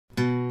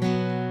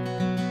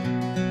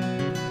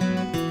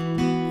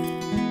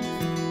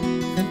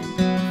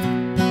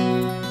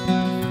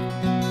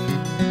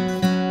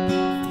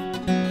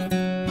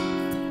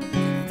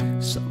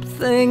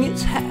everything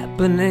is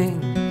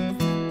happening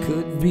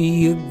could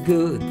be a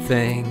good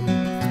thing.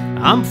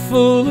 I'm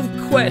full of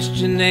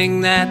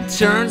questioning that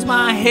turns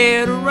my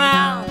head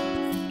around.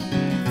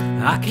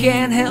 I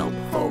can't help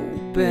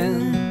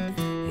hoping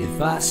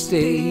if I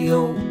stay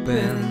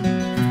open,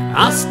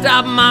 I'll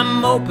stop my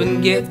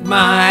moping, get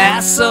my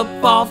ass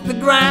up off the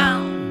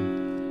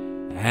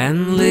ground,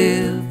 and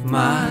live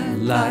my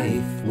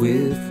life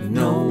with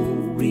no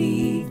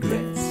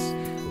regrets,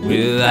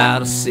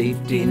 without a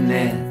safety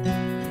net,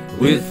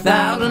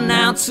 without an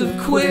ounce of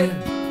quit,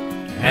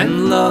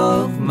 and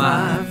love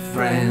my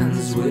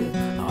friends with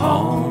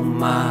all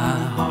my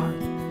heart,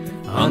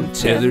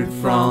 untethered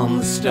from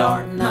the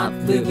start, not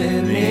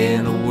living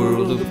in a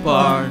world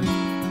apart.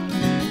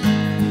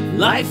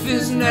 Life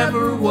is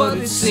never what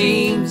it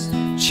seems,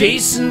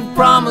 chasing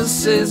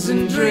promises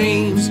and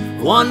dreams,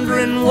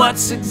 wondering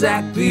what's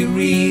exactly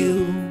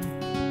real.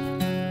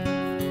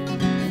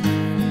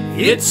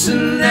 It's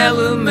an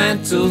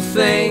elemental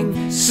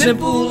thing,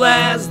 simple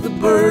as the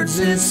birds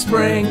in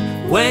spring,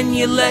 when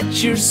you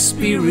let your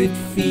spirit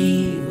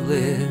feel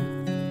it.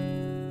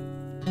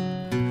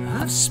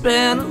 I've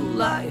spent a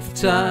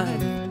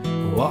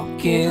lifetime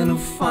walking a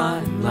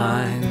fine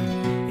line.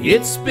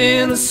 It's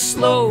been a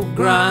slow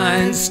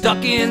grind,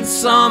 stuck in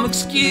some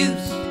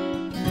excuse,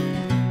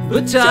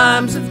 but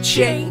times have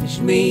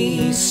changed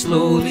me,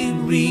 slowly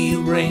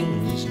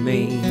rearranged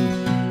me,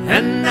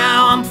 and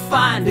now I'm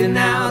finding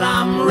out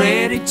I'm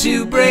ready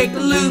to break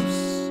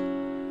loose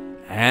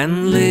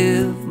and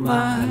live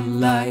my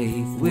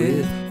life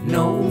with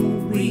no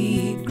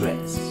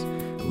regrets,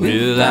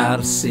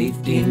 without a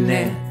safety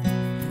net,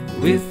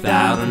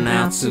 without an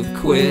ounce of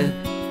quit,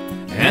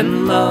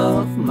 and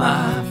love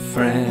my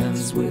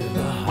friends with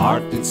a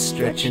heart that's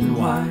stretching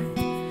wide,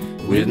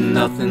 with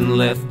nothing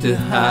left to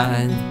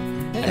hide,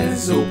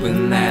 as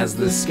open as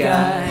the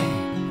sky.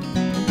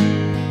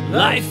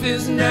 Life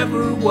is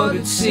never what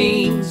it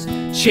seems,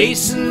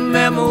 chasing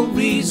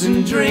memories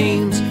and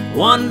dreams,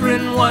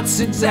 wondering what's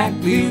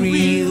exactly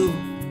real.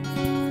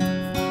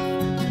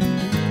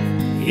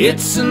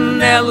 It's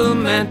an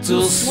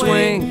elemental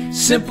swing,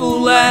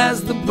 simple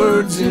as the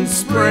birds in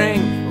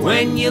spring,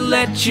 when you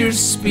let your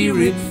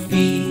spirit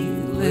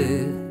feel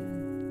it.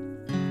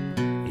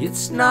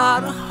 It's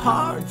not a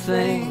hard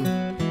thing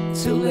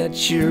to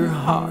let your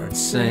heart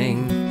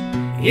sing,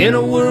 in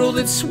a world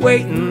that's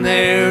waiting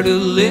there to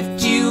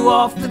lift you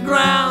off the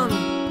ground.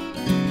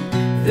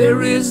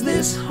 There is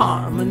this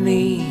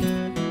harmony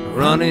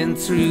running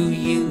through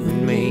you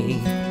and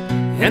me,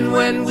 and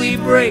when we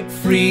break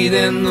free,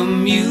 then the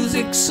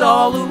music's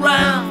all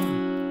around,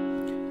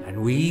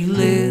 and we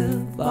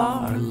live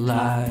our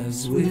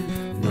lives with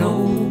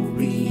no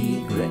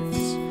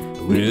regrets,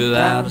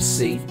 without a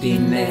safety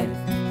net,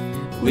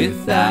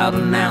 without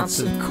an ounce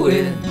of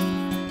quit,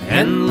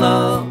 and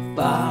love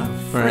our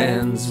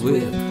friends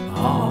with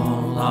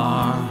all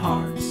our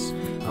hearts,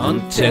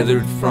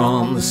 untethered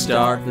from the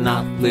start,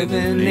 not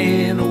living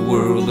in a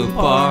world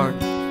apart.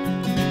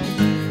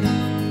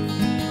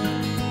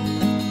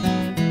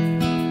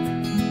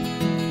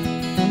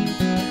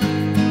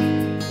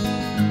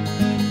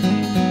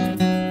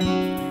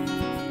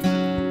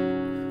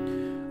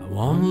 I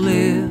want to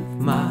live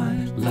my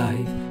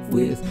life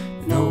with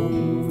no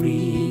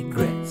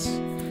regrets,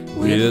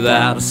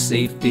 without a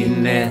safety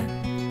net,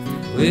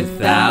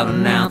 without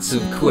an ounce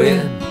of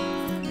quit,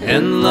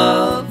 and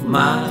love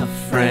my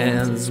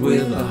friends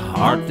with a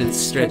heart that's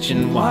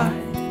stretching wide,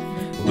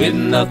 with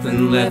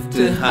nothing left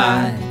to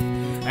hide,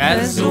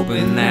 as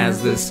open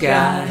as the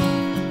sky.